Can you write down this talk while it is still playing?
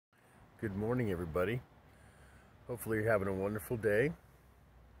Good morning, everybody. Hopefully you're having a wonderful day.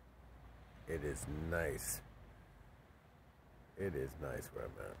 It is nice. It is nice where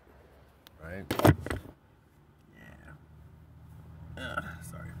I'm at, right? Yeah.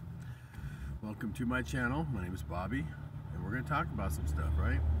 Sorry. Welcome to my channel. My name is Bobby, and we're going to talk about some stuff,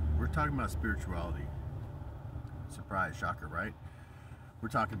 right? We're talking about spirituality. Surprise, shocker, right? We're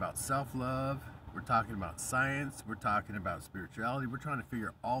talking about self-love. We're talking about science. We're talking about spirituality. We're trying to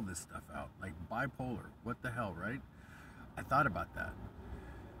figure all this stuff out. Like bipolar. What the hell, right? I thought about that.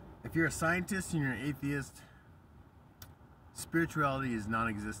 If you're a scientist and you're an atheist, spirituality is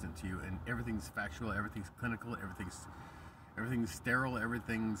non-existent to you, and everything's factual, everything's clinical, everything's sterile,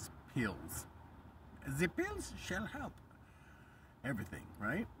 everything's pills. The pills shall help. Everything,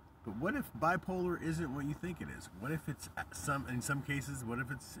 right? But what if bipolar isn't what you think it is? What if it's in some cases, what if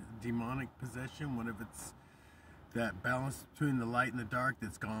it's demonic possession? What if it's that balance between the light and the dark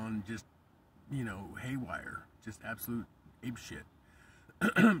that's gone just, haywire, just absolute ape shit?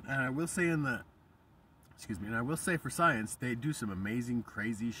 And I will say and I will say for science, they do some amazing,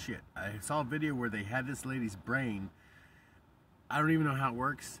 crazy shit. I saw a video where they had this lady's brain. I don't even know how it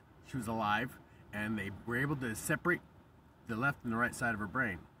works. She was alive, and they were able to separate the left and the right side of her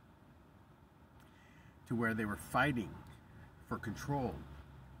brain, to where they were fighting for control.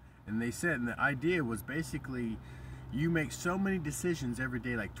 And they said, and the idea was basically, you make so many decisions every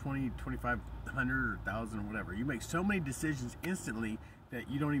day, like 20, 2,500 or 1,000 or whatever. You make so many decisions instantly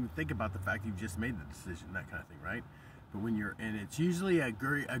that you don't even think about the fact you've just made the decision, that kind of thing, right? But when and it's usually a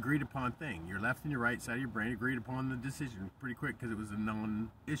agreed upon thing. Your left and your right side of your brain agreed upon the decision pretty quick because it was a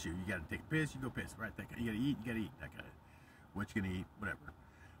non-issue. You got to take a piss, you go piss, right? That kind of, you got to eat, that kind of, what you gonna eat, whatever.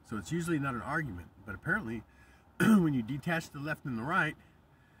 So it's usually not an argument, but apparently, when you detach the left and the right,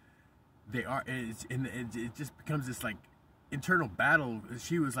 they are. It just becomes this like internal battle.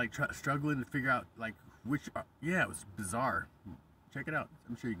 She was like struggling to figure out like which. Yeah, it was bizarre. Check it out.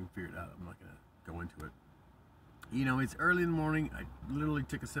 I'm sure you can figure it out. I'm not gonna go into it. It's early in the morning. I literally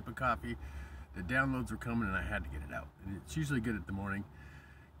took a sip of coffee. The downloads were coming, and I had to get it out. And it's usually good at the morning,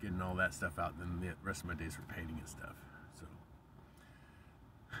 getting all that stuff out. And then the rest of my days for painting and stuff. So.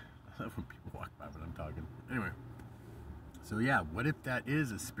 I love when people walk by when I'm talking. Anyway, so yeah, what if that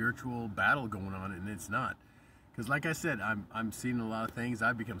is a spiritual battle going on and it's not? Because like I said, I'm seeing a lot of things.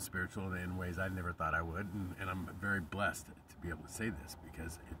 I've become spiritual in ways I never thought I would, and I'm very blessed to be able to say this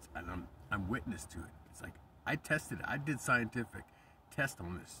because I'm witness to it. It's like I tested it. I did scientific tests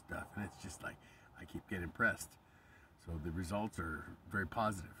on this stuff, and it's just like I keep getting impressed. So the results are very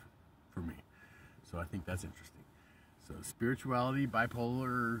positive for me. So I think that's interesting. So spirituality,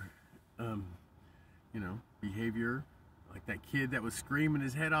 bipolar, behavior, like that kid that was screaming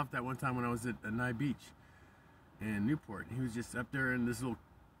his head off that one time when I was at Nye Beach in Newport. He was just up there in this little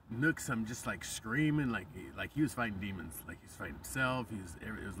nook, some just like screaming, like he was fighting demons, like he was fighting himself.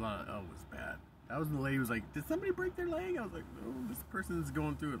 It was a lot of, it was bad. That was when the lady was like, "Did somebody break their leg?" I was like, "No, this person is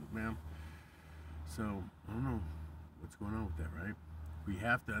going through it, ma'am." So I don't know what's going on with that, right? We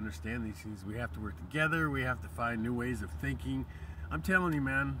have to understand these things. We have to work together. We have to find new ways of thinking. I'm telling you,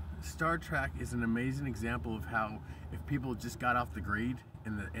 man, Star Trek is an amazing example of how if people just got off the grid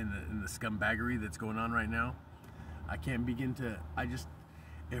in the scumbaggery that's going on right now, I can't begin to.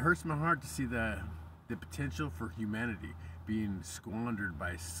 It hurts my heart to see the potential for humanity being squandered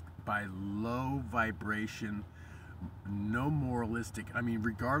by low vibration, no moralistic. I mean,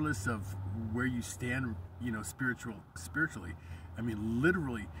 regardless of where you stand, spiritually. I mean,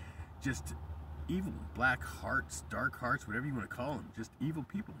 literally, just evil, black hearts, dark hearts, whatever you want to call them, just evil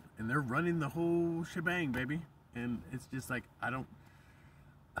people, and they're running the whole shebang, baby. And it's just like, can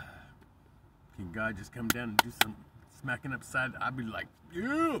God just come down and do some smacking upside? I'd be like,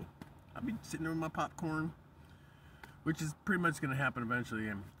 yeah, I'd be sitting there with my popcorn, which is pretty much going to happen eventually.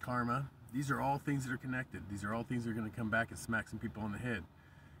 And karma, these are all things that are connected. These are all things that are going to come back and smack some people on the head.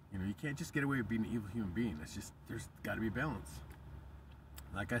 You can't just get away with being an evil human being. It's just, there's got to be balance.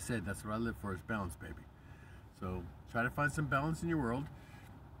 Like I said, that's what I live for, is balance, baby. So try to find some balance in your world.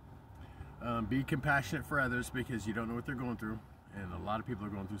 Be compassionate for others because you don't know what they're going through. And a lot of people are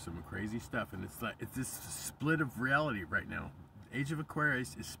going through some crazy stuff. And it's this split of reality right now. Age of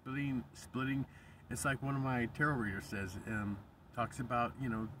Aquarius is splitting. It's like one of my tarot readers says, talks about,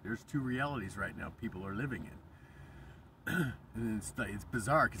 there's two realities right now people are living in. And it's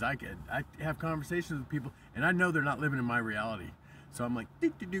bizarre because I have conversations with people and I know they're not living in my reality. So I'm like,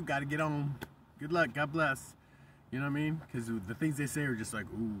 got to get on. Good luck. God bless. You know what I mean? Because the things they say are just like,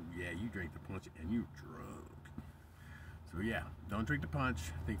 ooh, yeah, you drank the punch and you drunk. So yeah, don't drink the punch.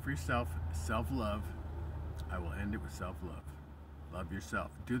 Think for yourself. Self-love. I will end it with self-love. Love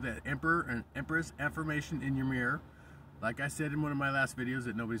yourself. Do that Emperor and Empress affirmation in your mirror. Like I said in one of my last videos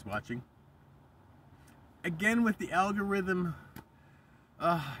that nobody's watching. Again, with the algorithm,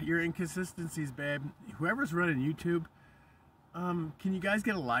 your inconsistencies, babe. Whoever's running YouTube, can you guys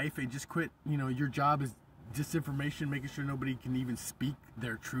get a life and just quit? You know, your job is disinformation, making sure nobody can even speak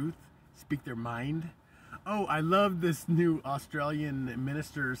their truth, speak their mind. Oh, I love this new Australian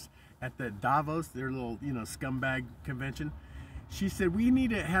ministers at the Davos, their little, you know, scumbag convention. She said, we need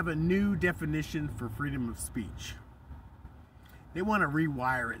to have a new definition for freedom of speech. They want to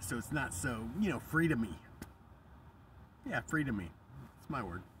rewire it so it's not so, you know, freedomy. Yeah, freedomy. It's my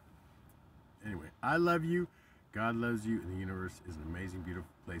word. Anyway, I love you. God loves you. And the universe is an amazing, beautiful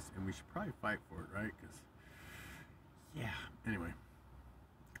place. And we should probably fight for it, right? Because, yeah. Anyway,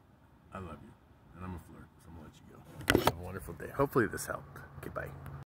 I love you. And I'm a flirt, so I'm going to let you go. Have a wonderful day. Hopefully this helped. Goodbye.